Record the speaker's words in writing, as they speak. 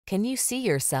Can you see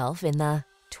yourself in the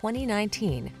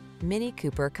 2019 Mini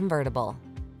Cooper Convertible?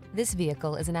 This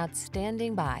vehicle is an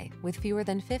outstanding buy with fewer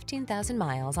than 15,000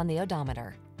 miles on the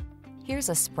odometer. Here's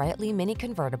a sprightly mini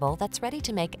convertible that's ready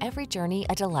to make every journey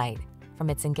a delight. From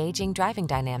its engaging driving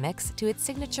dynamics to its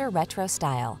signature retro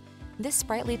style, this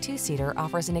sprightly two-seater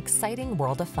offers an exciting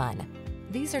world of fun.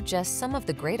 These are just some of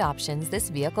the great options this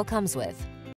vehicle comes with: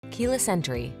 keyless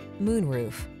entry,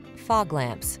 moonroof, fog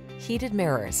lamps, heated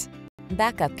mirrors,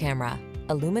 backup camera,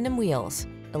 aluminum wheels,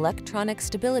 electronic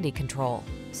stability control,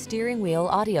 steering wheel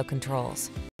audio controls,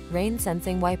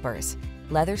 rain-sensing wipers,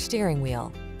 leather steering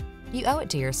wheel. You owe it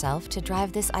to yourself to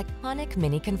drive this iconic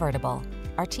mini convertible.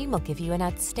 Our team will give you an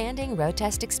outstanding road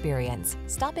test experience.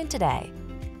 Stop in today.